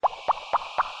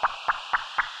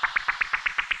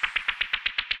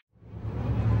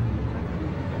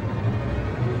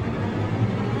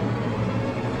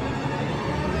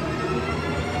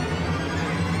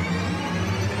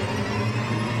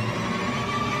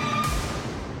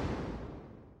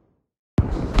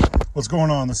What's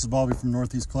going on? This is Bobby from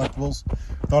Northeast Collectibles.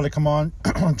 Thought I'd come on,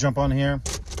 jump on here.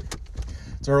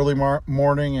 It's early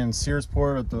morning in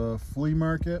Searsport at the flea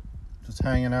market. Just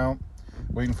hanging out,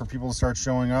 waiting for people to start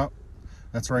showing up.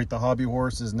 That's right, the hobby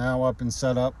horse is now up and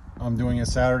set up. I'm doing it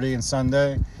Saturday and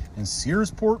Sunday in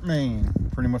Searsport, Maine.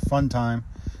 Pretty much fun time.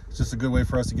 It's just a good way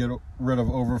for us to get rid of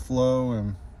overflow.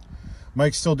 And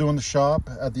Mike's still doing the shop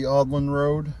at the Audlin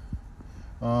Road,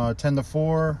 10 to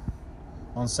 4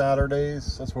 on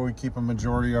Saturdays. That's where we keep a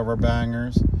majority of our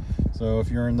bangers. So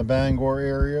if you're in the Bangor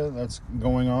area, that's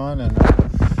going on. And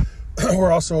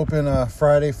we're also open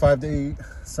Friday 5 to 8,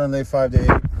 Sunday 5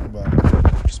 to 8.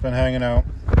 But just been hanging out.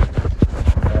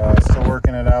 Still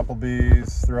working at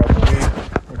Applebee's throughout the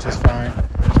week, which is fine.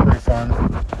 It's pretty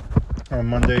fun.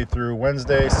 Monday through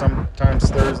Wednesday, sometimes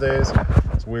Thursdays.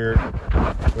 It's weird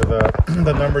with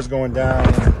the numbers going down.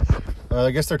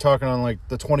 I guess they're talking on like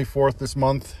the 24th this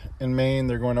month in Maine.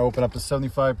 They're going to open up to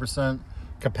 75%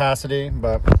 capacity,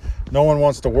 but no one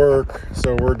wants to work.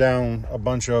 So we're down a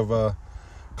bunch of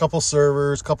couple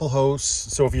servers, couple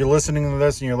hosts. So if you're listening to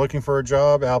this and you're looking for a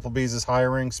job, Applebee's is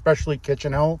hiring, especially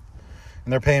kitchen help.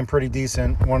 And they're paying pretty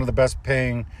decent. One of the best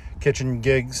paying kitchen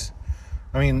gigs.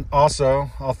 I mean, also,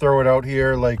 I'll throw it out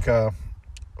here, like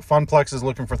Funplex is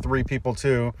looking for 3 people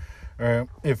too.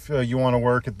 If you want to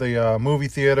work at the movie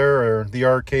theater or the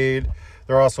arcade.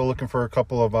 They're also looking for a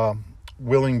couple of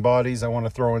willing bodies. I want to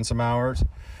throw in some hours.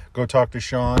 Go talk to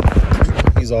Sean.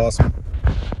 He's awesome.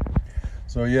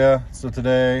 So yeah, so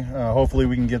today, hopefully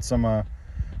we can get some... we're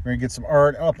going to get some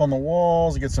art up on the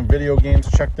walls, get some video games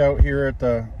checked out here at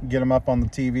get them up on the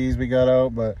TVs we got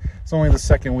out, but it's only the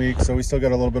second week, so we still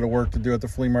got a little bit of work to do at the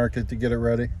flea market to get it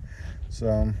ready.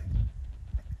 So,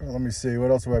 let me see,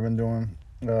 what else have I been doing?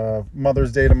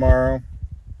 Mother's Day tomorrow.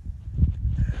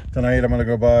 Tonight I'm going to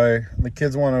go by, the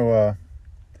kids want to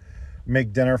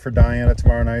make dinner for Diana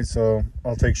tomorrow night, so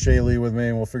I'll take Shaylee with me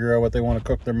and we'll figure out what they want to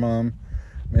cook their mom.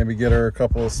 Maybe get her a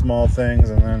couple of small things,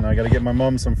 and then I got to get my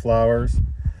mom some flowers.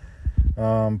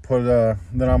 Then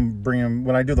I'm bringing,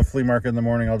 when I do the flea market in the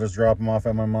morning, I'll just drop them off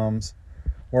at my mom's.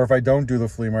 Or if I don't do the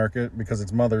flea market because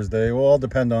it's Mother's Day, well, it'll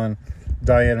depend on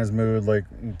Diana's mood, like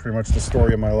pretty much the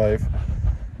story of my life.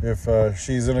 If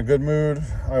she's in a good mood,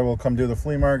 I will come do the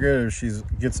flea market. If she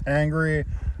gets angry,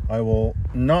 I will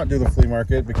not do the flea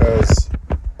market because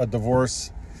a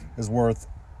divorce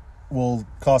will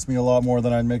cost me a lot more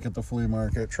than I'd make at the flea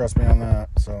market. Trust me on that.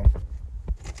 So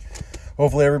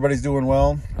hopefully everybody's doing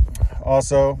well.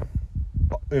 Also,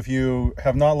 if you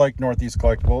have not liked Northeast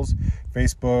Collectibles,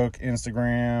 Facebook,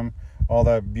 Instagram, all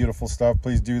that beautiful stuff,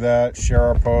 please do that. Share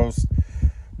our post.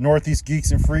 Northeast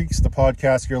Geeks and Freaks, the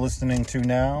podcast you're listening to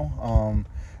now.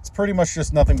 It's pretty much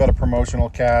just nothing but a promotional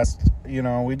cast. You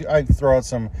know, I throw out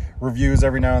some reviews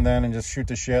every now and then and just shoot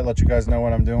the shit, let you guys know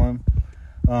what I'm doing.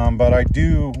 But I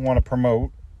do want to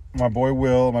promote my boy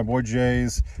Will, my boy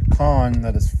Jay's con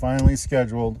that is finally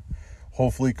scheduled.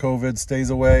 Hopefully COVID stays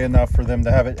away enough for them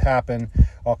to have it happen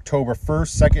October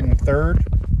 1st, 2nd, and 3rd.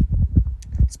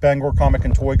 It's Bangor Comic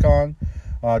and Toy Con.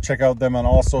 Check out them on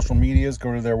all social medias.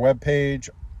 Go to their webpage.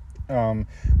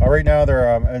 Right now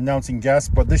they're announcing guests,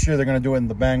 but this year they're going to do it in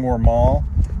the Bangor Mall,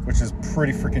 which is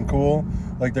pretty freaking cool.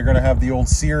 Like they're going to have the old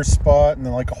Sears spot, and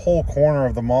then like a whole corner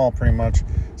of the mall pretty much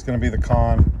is going to be the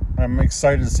con. I'm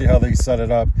excited to see how they set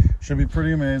it up. Should be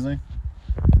pretty amazing.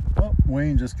 Oh,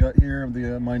 Wayne just got here,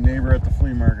 my neighbor at the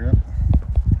flea market.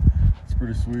 It's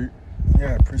pretty sweet.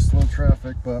 Yeah, pretty slow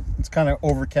traffic, but it's kind of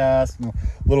overcast and a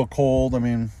little cold. I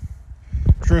mean,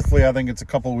 truthfully, I think it's a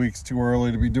couple weeks too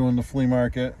early to be doing the flea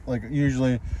market. Like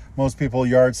usually most people,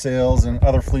 yard sales and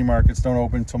other flea markets don't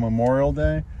open until Memorial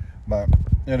Day, but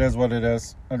it is what it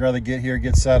is. I'd rather get here,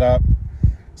 get set up,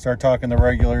 start talking to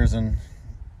regulars and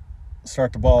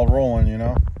start the ball rolling, you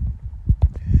know.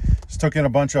 Just took in a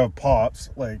bunch of pops,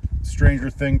 like Stranger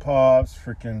Thing pops,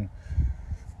 freaking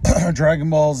Dragon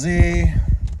Ball Z.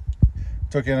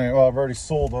 Took in, well, I've already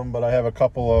sold them, but I have a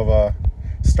couple of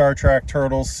Star Trek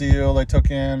Turtles sealed I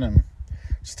took in, and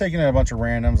just taking in a bunch of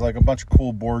randoms, like a bunch of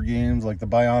cool board games, like the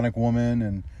Bionic Woman,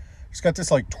 and just got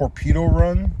this like Torpedo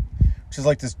Run, which is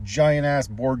like this giant ass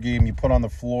board game you put on the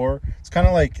floor. It's kind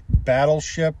of like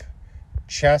Battleship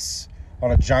chess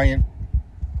on a giant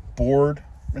board.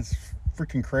 It's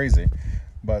freaking crazy,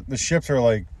 but the ships are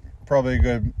like probably a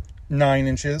good 9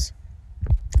 inches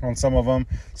on some of them.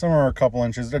 Some are a couple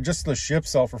inches. They're just the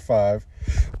ships sell for $5,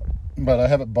 but I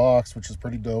have it boxed, which is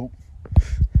pretty dope.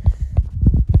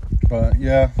 But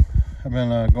yeah, I've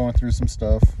been going through some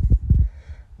stuff,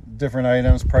 different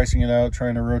items, pricing it out,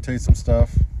 trying to rotate some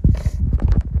stuff.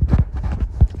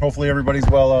 Hopefully everybody's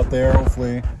well out there.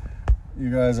 Hopefully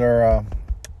you guys are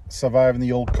surviving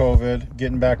the old COVID,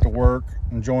 getting back to work,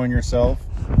 enjoying yourself.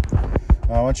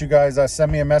 I want you guys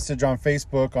send me a message on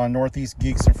Facebook on Northeast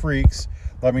Geeks and Freaks.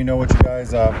 Let me know what you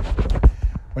guys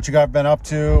been up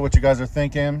to, what you guys are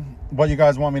thinking, what you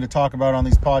guys want me to talk about on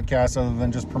these podcasts other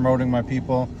than just promoting my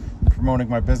people and promoting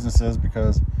my businesses.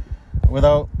 Because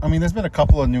there's been a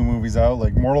couple of new movies out,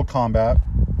 like Mortal Kombat.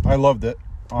 I loved it,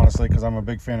 honestly, because I'm a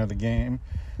big fan of the game.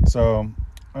 So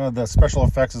the special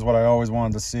effects is what I always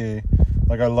wanted to see.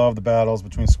 Like, I love the battles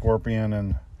between Scorpion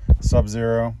and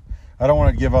Sub-Zero. I don't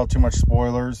want to give out too much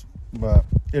spoilers, but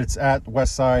it's at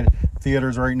West Side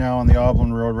Theaters right now on the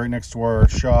Auburn Road, right next to our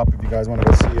shop, if you guys want to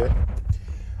go see it.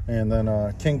 And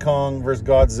then King Kong vs.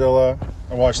 Godzilla.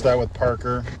 I watched that with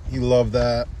Parker. He loved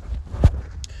that.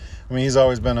 I mean, he's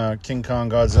always been a King Kong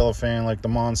Godzilla fan, like the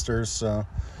monsters. So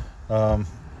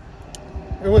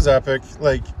it was epic.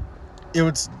 Like, it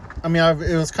was kind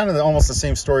of almost the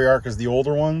same story arc as the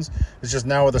older ones. It's just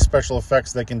now with the special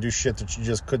effects, they can do shit that you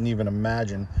just couldn't even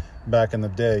imagine back in the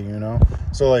day, you know?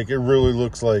 So, like, it really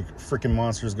looks like freaking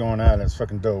monsters going at it. It's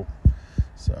fucking dope.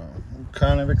 So, I'm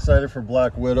kind of excited for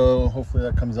Black Widow. Hopefully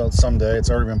that comes out someday.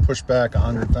 It's already been pushed back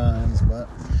 100 times, but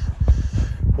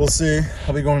we'll see.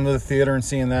 I'll be going to the theater and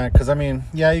seeing that. Because, I mean,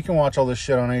 yeah, you can watch all this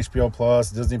shit on HBO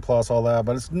Plus, Disney Plus, all that,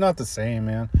 but it's not the same,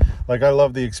 man. Like, I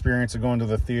love the experience of going to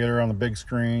the theater on the big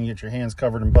screen, get your hands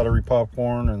covered in buttery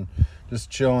popcorn and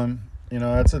just chilling. You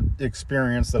know, that's an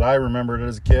experience that I remembered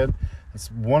as a kid. It's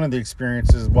one of the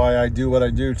experiences why I do what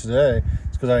I do today.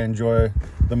 It's because I enjoy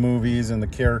the movies and the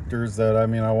characters that, I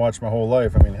watched my whole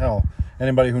life. I mean, hell,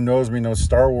 anybody who knows me knows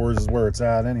Star Wars is where it's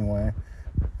at anyway.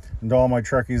 And to all my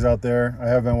Trekkies out there, I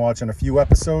have been watching a few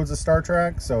episodes of Star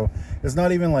Trek, so it's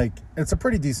not even like, it's a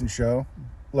pretty decent show.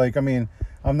 Like,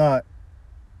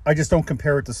 I just don't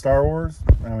compare it to Star Wars.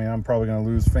 I'm probably going to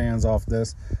lose fans off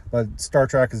this, but Star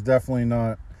Trek is definitely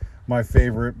not my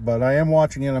favorite, but I am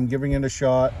watching it. I'm giving it a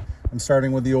shot. I'm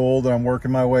starting with the old, and I'm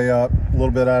working my way up a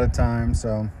little bit at a time.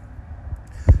 So,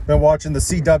 been watching the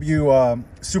CW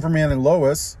Superman and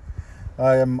Lois.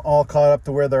 I am all caught up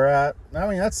to where they're at.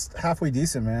 That's halfway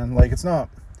decent, man. Like, it's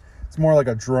more like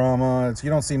a drama. You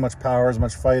don't see much powers,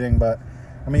 much fighting, but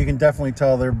you can definitely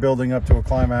tell they're building up to a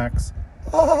climax.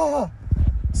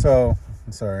 So,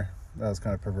 I'm sorry, that was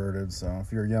kind of perverted. So,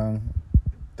 if you're young,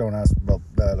 don't ask about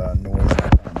that noise in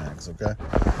the climax, okay?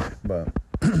 But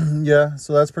yeah,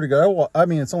 so that's pretty good.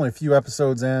 It's only a few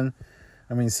episodes in.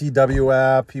 CW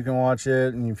app, you can watch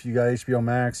it, and if you got HBO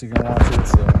Max, you can watch it.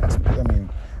 So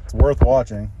it's worth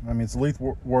watching. It's at least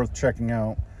worth checking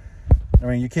out.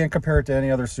 You can't compare it to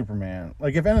any other Superman.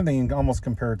 Like, if anything, you can almost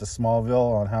compare it to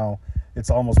Smallville on how it's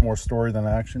almost more story than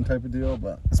action type of deal.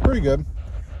 But it's pretty good.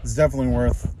 It's definitely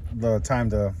worth the time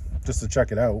to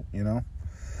check it out, you know.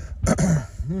 I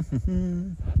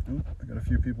got a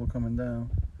few people coming down.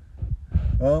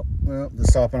 Well, they're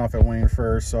stopping off at Wayne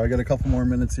first, so I got a couple more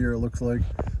minutes here, it looks like,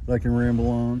 that I can ramble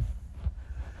on.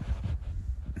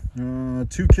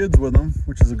 2 kids with them,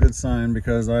 which is a good sign,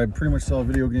 because I pretty much sell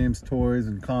video games, toys,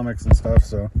 and comics and stuff,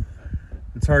 so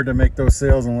it's hard to make those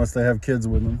sales unless they have kids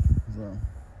with them. So,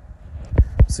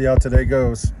 see how today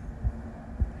goes.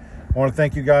 I want to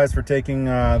thank you guys for taking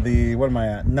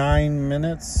 9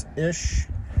 minutes-ish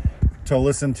to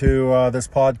listen to this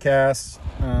podcast.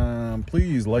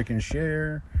 Please like and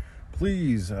share.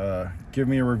 Please give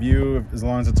me a review as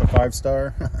long as it's a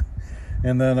 5-star.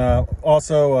 And then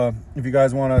also, if you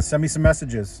guys want to send me some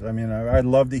messages, I'd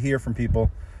love to hear from people.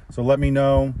 So let me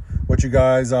know what you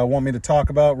guys want me to talk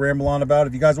about, ramble on about.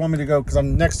 If you guys want me to go, because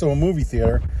I'm next to a movie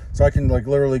theater, so I can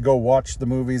literally go watch the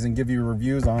movies and give you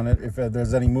reviews on it. If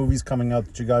there's any movies coming out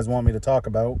that you guys want me to talk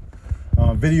about.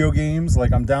 Video games,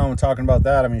 I'm down with talking about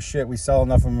that. We sell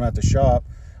enough of them at the shop.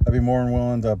 I'd be more than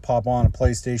willing to pop on a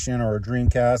PlayStation or a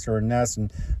Dreamcast or a NES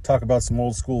and talk about some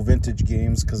old school vintage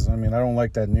games, because I don't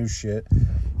like that new shit.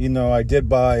 I did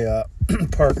buy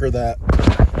Parker that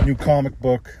new comic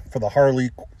book for the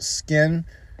Harley skin.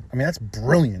 That's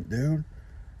brilliant, dude.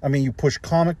 You push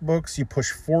comic books, you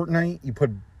push Fortnite, you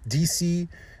put DC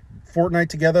Fortnite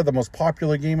together, the most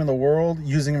popular game in the world,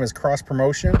 using them as cross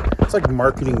promotion. It's like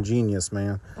marketing genius,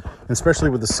 man. And especially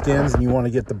with the skins, and you want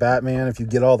to get the Batman, if you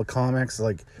get all the comics,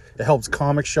 it helps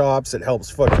comic shops, it helps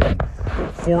fucking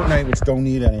Fortnite, which don't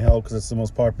need any help because it's the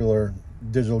most popular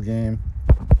digital game.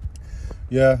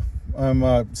 Yeah,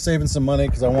 I'm saving some money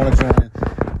because I want to join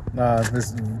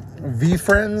this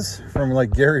V-Friends from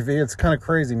Gary V. It's kind of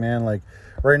crazy, man.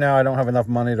 Right now I don't have enough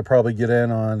money to probably get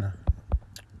in on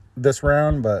this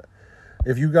round, but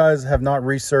if you guys have not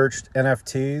researched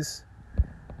NFTs,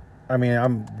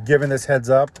 I'm giving this heads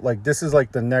up. This is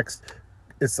the next,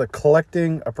 it's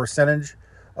collecting a percentage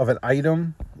of an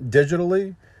item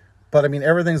digitally But I mean,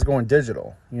 everything's going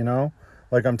digital, you know?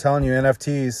 Like I'm telling you,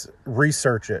 NFTs,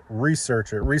 research it,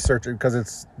 because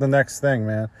it's the next thing,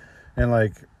 man. And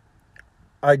like,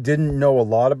 I didn't know a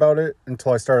lot about it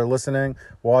until I started listening,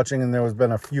 watching, and there was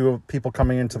been a few people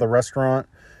coming into the restaurant,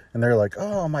 and they're like,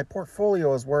 "Oh, my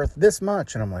portfolio is worth this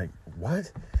much," and I'm like, "What?"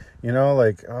 You know,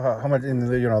 like how much? In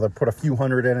the, you know, they put a few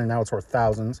hundred in, and now it's worth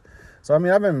thousands. So I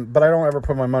mean, but I don't ever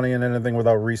put my money in anything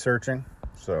without researching.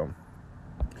 So.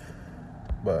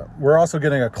 But we're also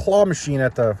getting a claw machine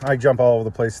I jump all over the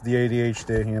place, the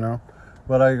ADHD, you know.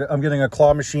 But I'm getting a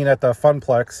claw machine at the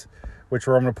Funplex, which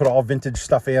where I'm going to put all vintage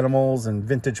stuffed animals and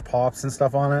vintage pops and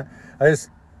stuff on it.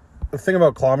 The thing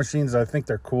about claw machines, I think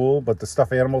they're cool, but the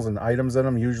stuffed animals and items in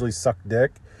them usually suck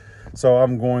dick. So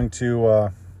I'm going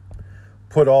to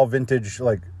put all vintage,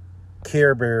 like,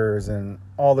 Care Bears and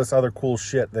all this other cool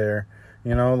shit there.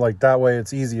 You know, like, that way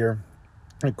it's easier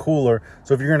and cooler.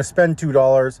 So if you're going to spend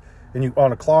 $2... and you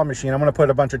on a claw machine, I'm going to put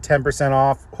a bunch of 10%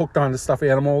 off hooked on to stuffed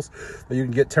animals that you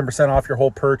can get 10% off your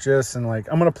whole purchase. And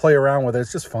like, I'm going to play around with it.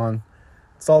 It's just fun.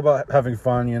 It's all about having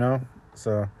fun, you know?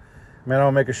 So, man, I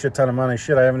don't make a shit ton of money.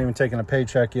 Shit, I haven't even taken a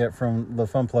paycheck yet from the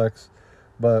Funplex.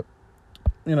 But,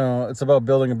 you know, it's about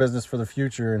building a business for the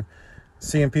future and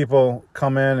seeing people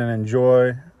come in and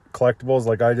enjoy collectibles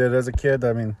like I did as a kid.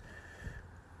 I mean,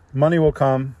 money will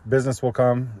come, business will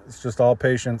come. It's just all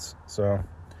patience. So,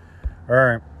 all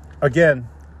right. Again,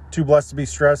 too blessed to be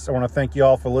stressed. I want to thank you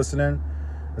all for listening.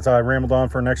 That's how I rambled on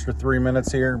for an extra 3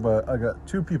 minutes here, but I got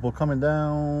 2 people coming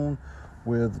down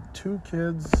with 2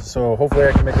 kids. So hopefully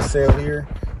I can make a sale here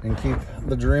and keep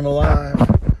the dream alive.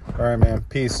 All right, man.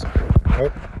 Peace.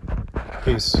 Oh,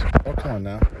 peace. Oh, come on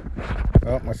now.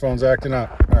 Oh, my phone's acting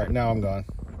up. All right, now I'm gone.